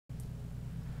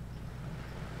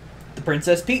the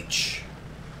Princess Peach.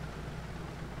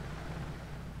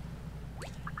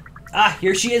 Ah,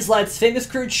 here she is, lads. Famous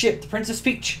cruise ship, the Princess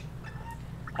Peach.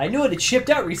 I knew it had shipped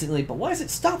out recently, but why has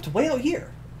it stopped way out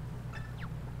here?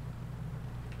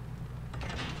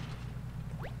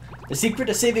 The secret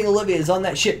to saving Olivia is on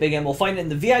that ship, Big M. We'll find it in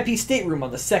the VIP stateroom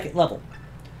on the 2nd level.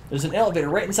 There's an elevator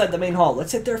right inside the main hall.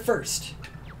 Let's hit there first.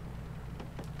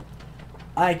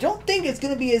 I don't think it's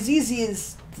going to be as easy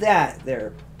as that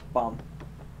there, Bomb.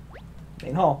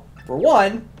 Main hall. For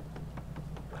one...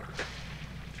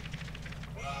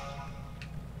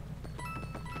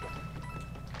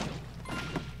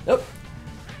 Nope.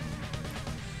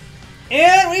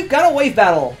 And we've got a wave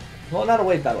battle. Well, not a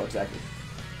wave battle exactly.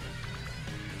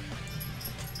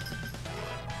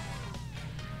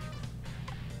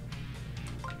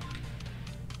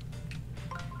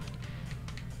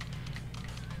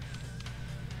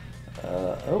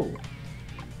 Oh.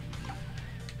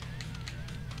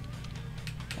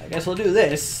 I guess we'll do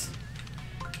this.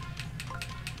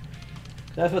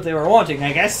 That's what they were wanting,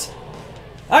 I guess.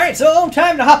 Alright, so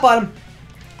time to hop on them.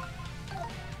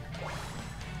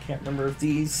 Can't remember if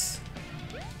these...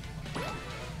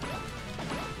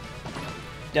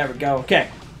 There we go, okay.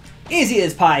 Easy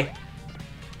as pie.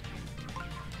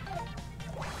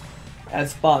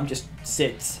 As Bomb just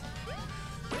sits.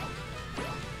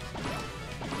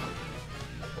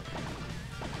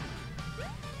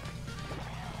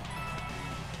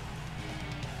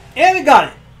 And we got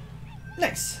it!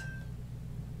 Nice.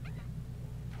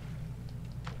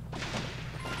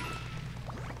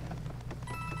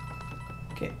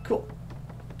 Okay, cool.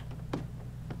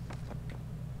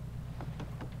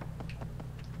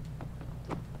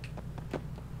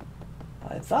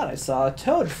 I thought I saw a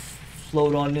toad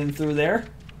float on in through there.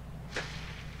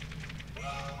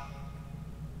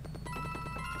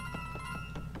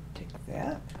 Take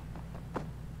that.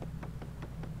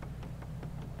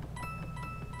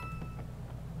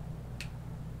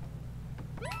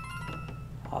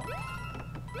 Hop.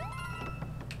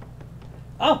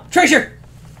 Oh, treasure!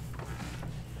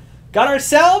 Got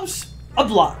ourselves a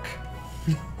block.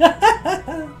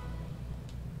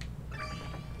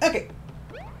 Okay.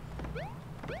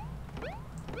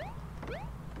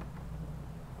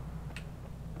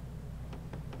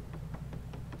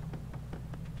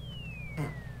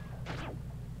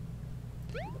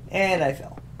 And I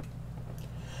fell.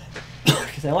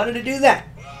 Because I wanted to do that.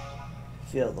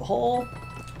 Fill the hole.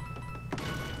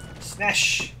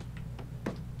 Smash.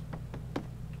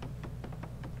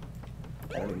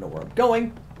 I don't even know where I'm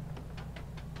going.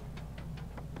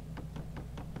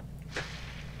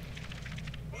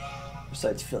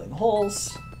 Besides filling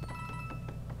holes.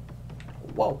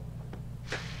 Whoa.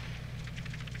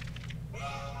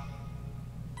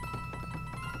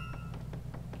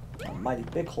 A mighty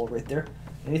big hole right there.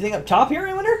 Anything up top here,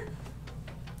 I wonder?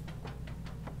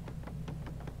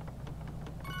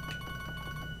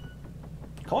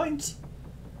 Coins.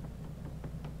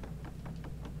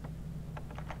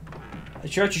 A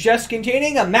treasure chest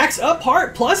containing a max up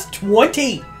heart plus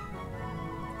 20.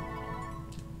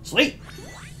 Sweet.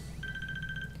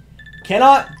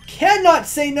 Cannot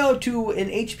say no to an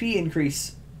HP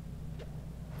increase.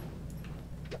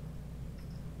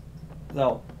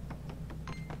 Though.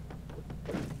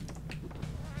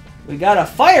 We got a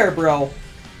fire, bro.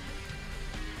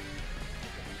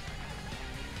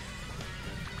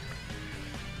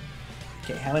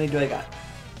 Okay, how many do I got?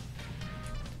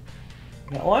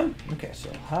 Got one? Okay, so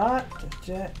hot.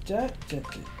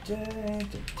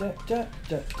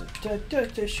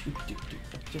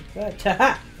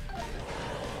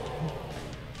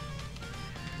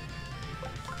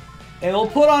 And we'll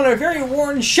put on our very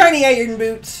worn, shiny iron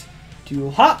boots to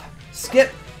hop,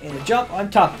 skip, and jump on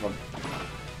top of them.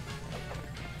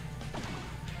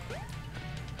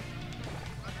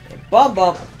 And bomb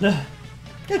bump.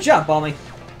 Good job, Bommy.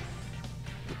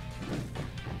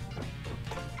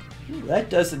 Ooh, that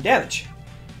does some damage.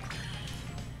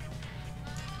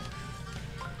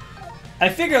 I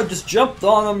figure I'll just jump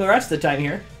on them the rest of the time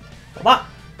here. Come on.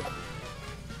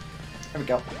 There we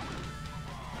go.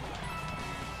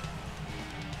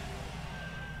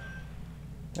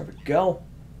 There we go.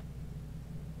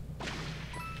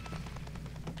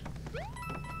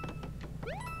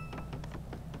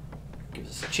 Gives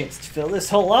us a chance to fill this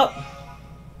hole up.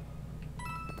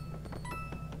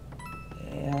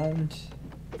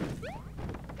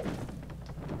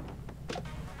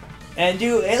 And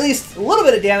do at least a little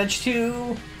bit of damage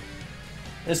to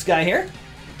this guy here.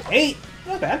 8.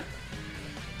 Not bad.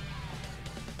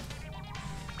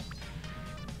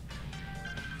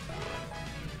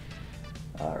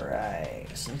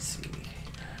 Alright, so let's see.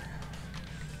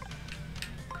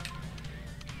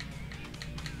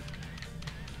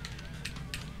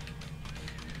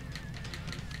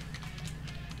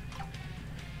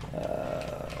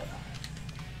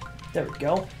 There we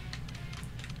go.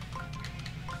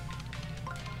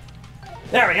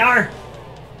 There we are!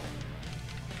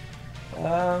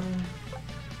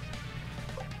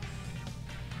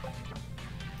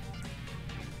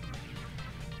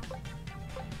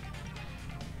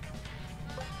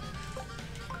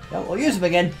 Well, we'll use them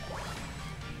again.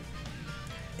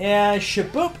 And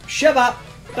shaboop, shabop,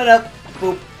 ba-dup,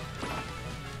 boop.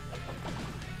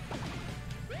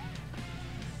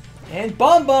 And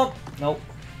Bom-omb. Nope.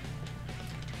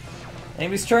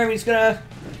 Enemy's turn, he's gonna...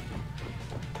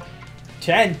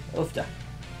 10. Oofda.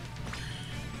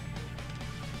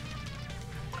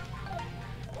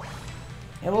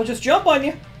 And we'll just jump on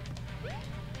you.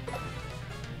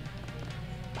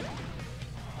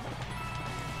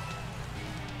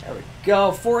 There we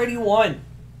go. 481.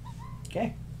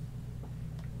 Okay.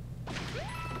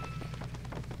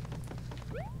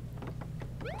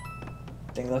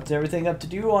 I think that's everything up to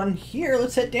do on here.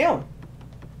 Let's head down.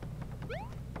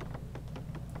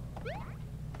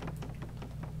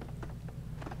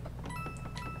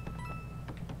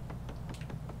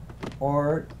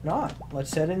 Or not.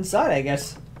 Let's head inside, I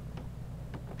guess.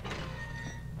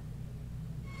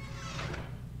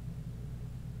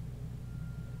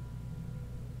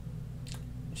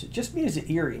 Is it just me or is it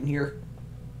eerie in here?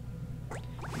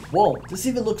 Whoa, this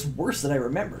even looks worse than I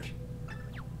remembered.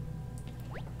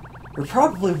 You're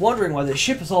probably wondering why the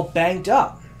ship is all banged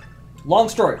up. Long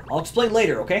story. I'll explain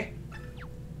later, okay?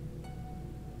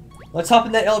 Let's hop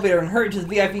in that elevator and hurry to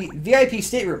the VIP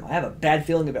stateroom. I have a bad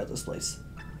feeling about this place.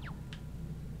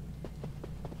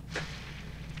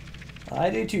 I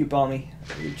do too, Balmy.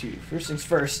 I do too. First things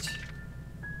first.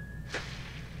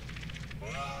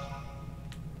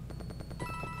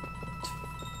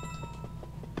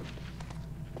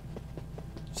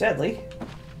 Sadly.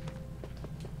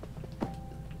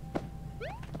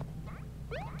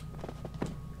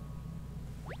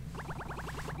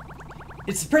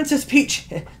 It's Princess Peach!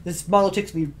 This model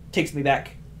takes me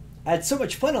back. I had so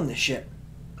much fun on this ship.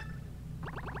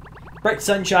 Bright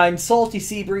sunshine, salty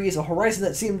sea breeze, a horizon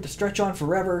that seemed to stretch on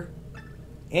forever,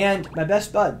 and my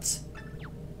best buds.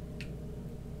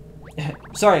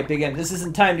 Sorry, Big M, this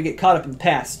isn't time to get caught up in the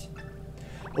past.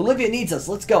 Olivia needs us,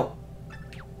 let's go.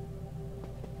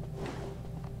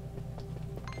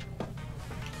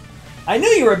 I knew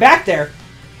you were back there!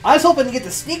 I was hoping to get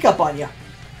the sneak up on you.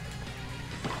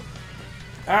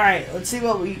 Alright, let's see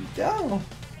what we... Oh.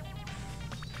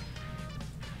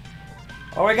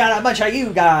 Oh, we got a bunch of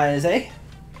you guys, eh?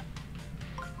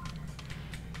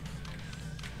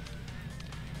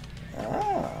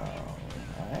 Oh,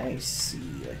 I see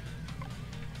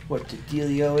what the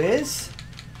dealio is.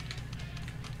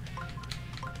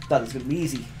 Thought it was gonna be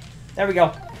easy. There we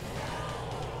go.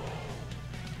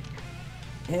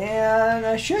 And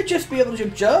I should just be able to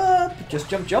jump. Just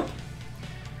jump, jump.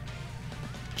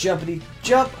 Jumpity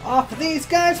jump off of these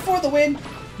guys for the win.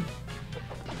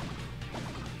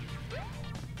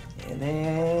 And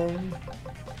then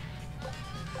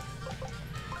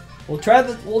we'll try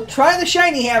the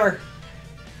shiny hammer.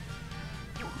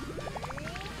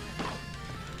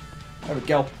 There we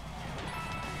go.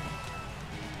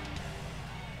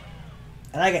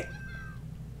 I like it.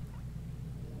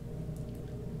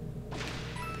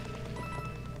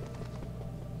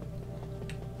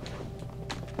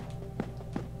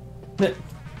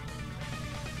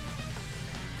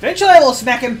 Eventually I will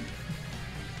smack him.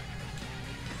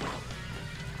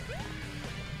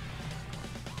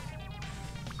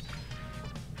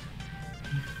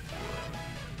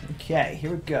 Okay,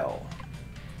 here we go.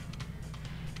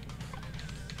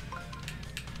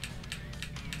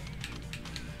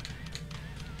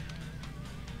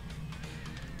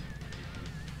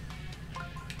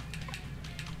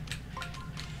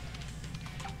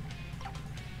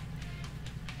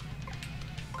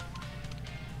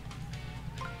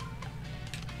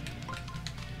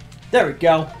 There we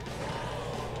go.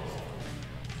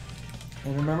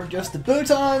 And remember, just the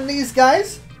boot on these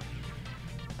guys.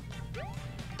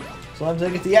 As long as I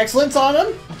get the excellence on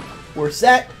them, we're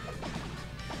set.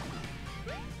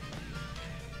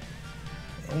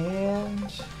 And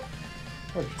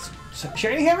what?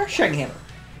 Shiny hammer? Shiny hammer.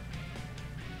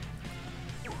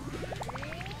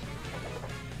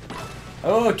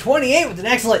 Oh, 28 with an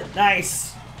excellent.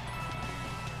 Nice.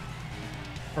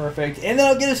 Perfect. And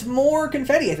that'll get us more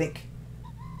confetti, I think.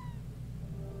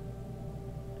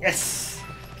 Yes!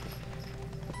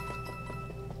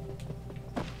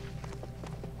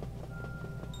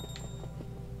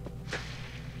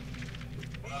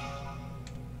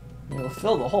 We'll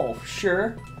fill the hole for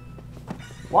sure.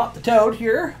 Whop the toad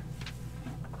here.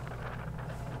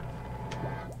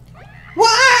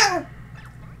 Wah!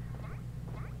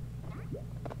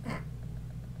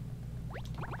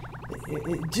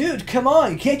 Dude, come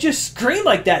on. You can't just scream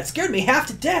like that. It scared me half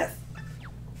to death.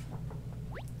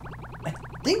 I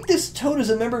think this Toad is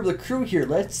a member of the crew here.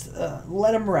 Let's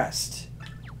let him rest.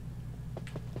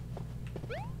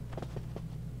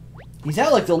 He's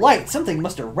out like the light. Something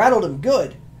must have rattled him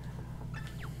good.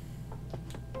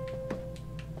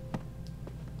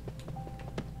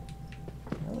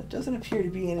 Well, it doesn't appear to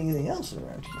be anything else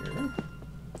around here.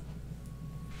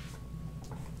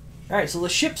 Alright, so the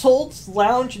ship's holds,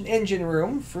 lounge, and engine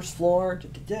room. First floor.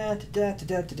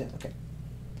 Okay.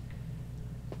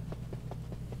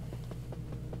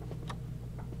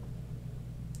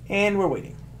 And we're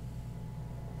waiting.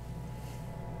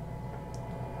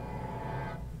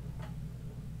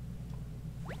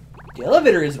 The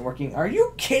elevator isn't working. Are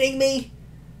you kidding me?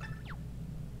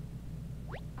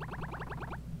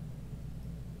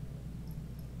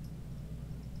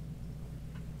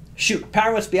 Shoot,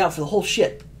 power must be out for the whole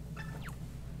ship.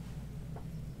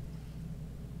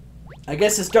 I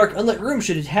guess this dark unlit room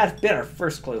should have been our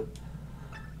first clue.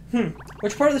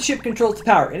 Which part of the ship controls the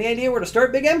power? Any idea where to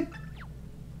start, Big M?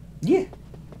 Yeah.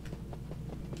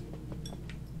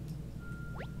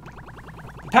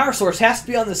 The power source has to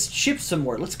be on this ship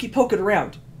somewhere. Let's keep poking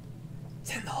around.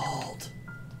 It's in the hold.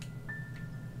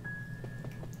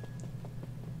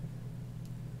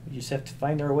 We just have to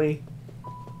find our way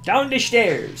down the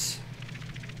stairs.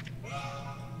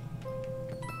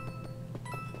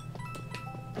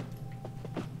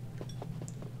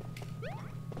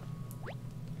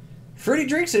 Fruity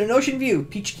drinks and an ocean view.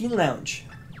 Peach Keen Lounge.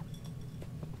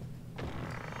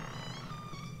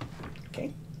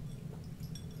 Okay.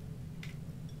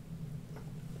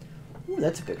 Ooh,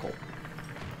 that's a big hole.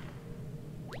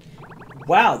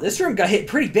 Wow, this room got hit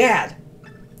pretty bad.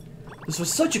 This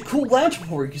was such a cool lounge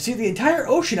before. You could see the entire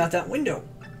ocean out that window.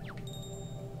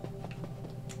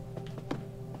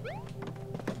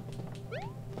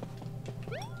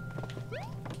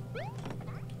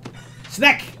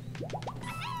 Smack!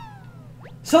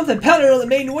 Something pounded on the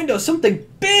main window. Something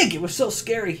big! It was so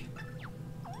scary.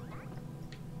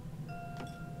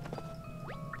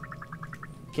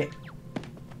 Okay.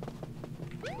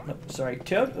 No, sorry,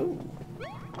 Toad. Ooh.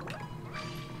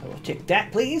 I will take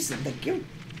that, please, and thank you.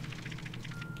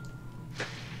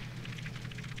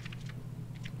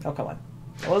 Oh, come on.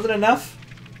 Wasn't enough?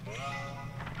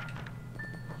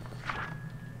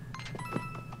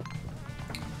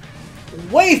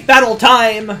 Wave battle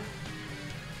time!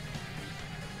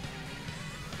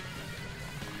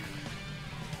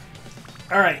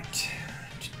 Alright.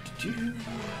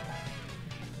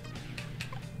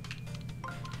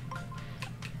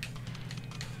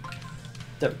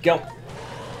 There we go.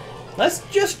 Let's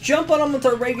just jump on them with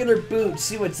our regular boots,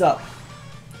 see what's up.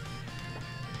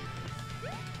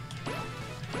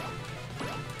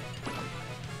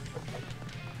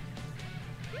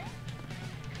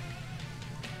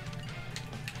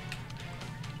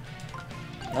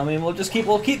 I mean,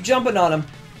 we'll keep jumping on them.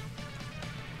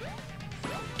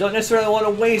 Don't necessarily want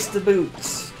to waste the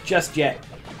boots just yet.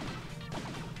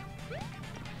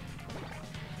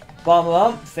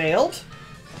 Bom-omb failed.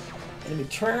 Enemy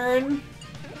turn.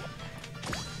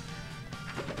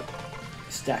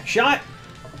 Stack shot.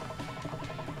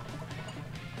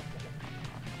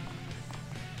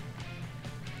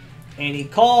 And he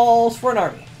calls for an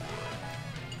army.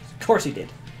 Of course he did.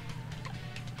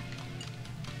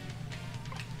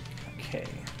 Okay.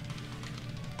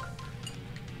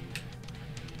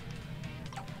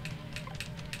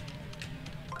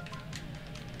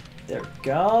 There we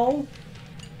go.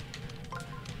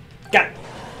 Got it.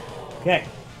 Okay.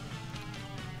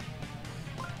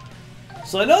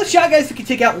 So I know the shot guys can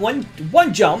take out one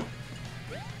jump.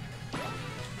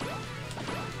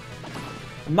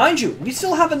 Mind you, we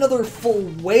still have another full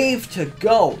wave to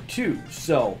go too,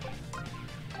 so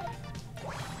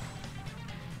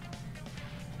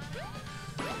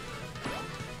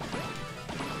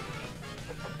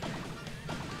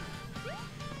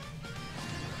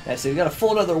yeah, so we got a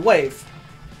full another wave.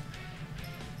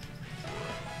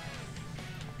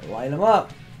 Line them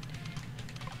up.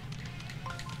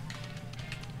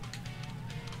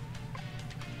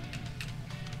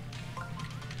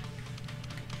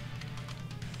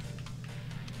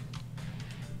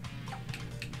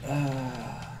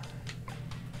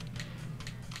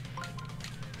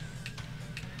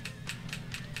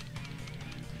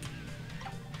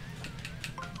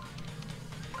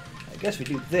 I guess we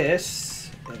do this,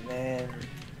 and then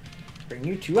bring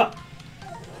you two up.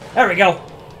 There we go.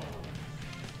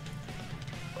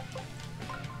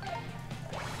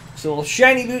 So we'll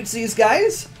shiny boots these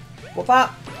guys. Whoop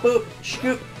pop, boop,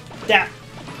 scoop, dap.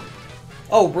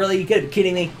 Oh, really? You gotta be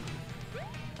kidding me.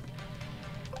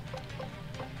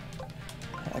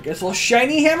 guess we'll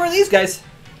shiny hammer these guys.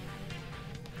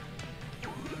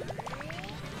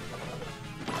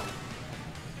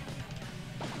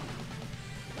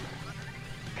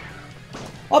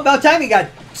 Well, about time you got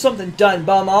something done,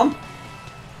 Bom-omb.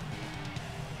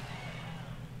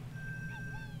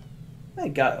 I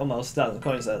got almost 1,000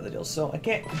 coins out of the deal, so I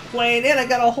can't complain. And I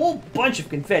got a whole bunch of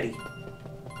confetti.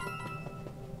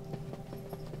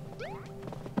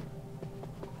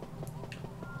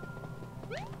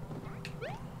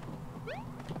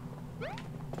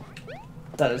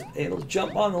 Thought I was able to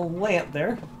jump on the lamp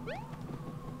there.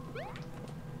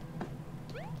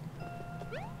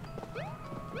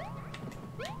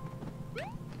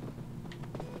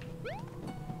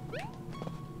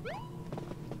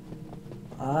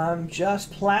 I'm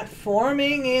just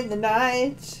platforming in the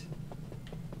night.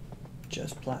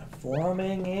 Just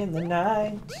platforming in the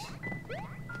night.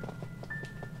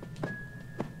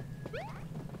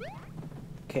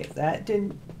 Okay, that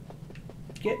didn't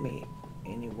get me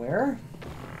anywhere.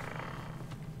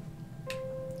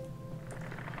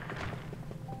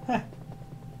 Huh.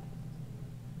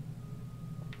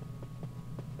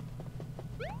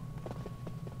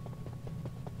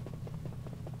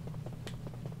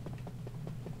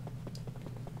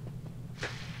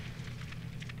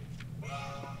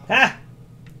 Ha!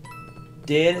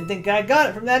 Didn't think I got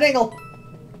it from that angle,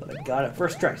 but I got it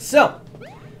first try. So,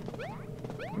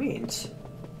 means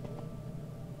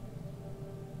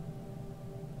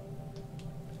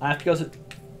I have to go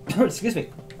through. Excuse me.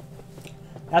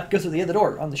 I have to go through the other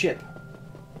door on the ship.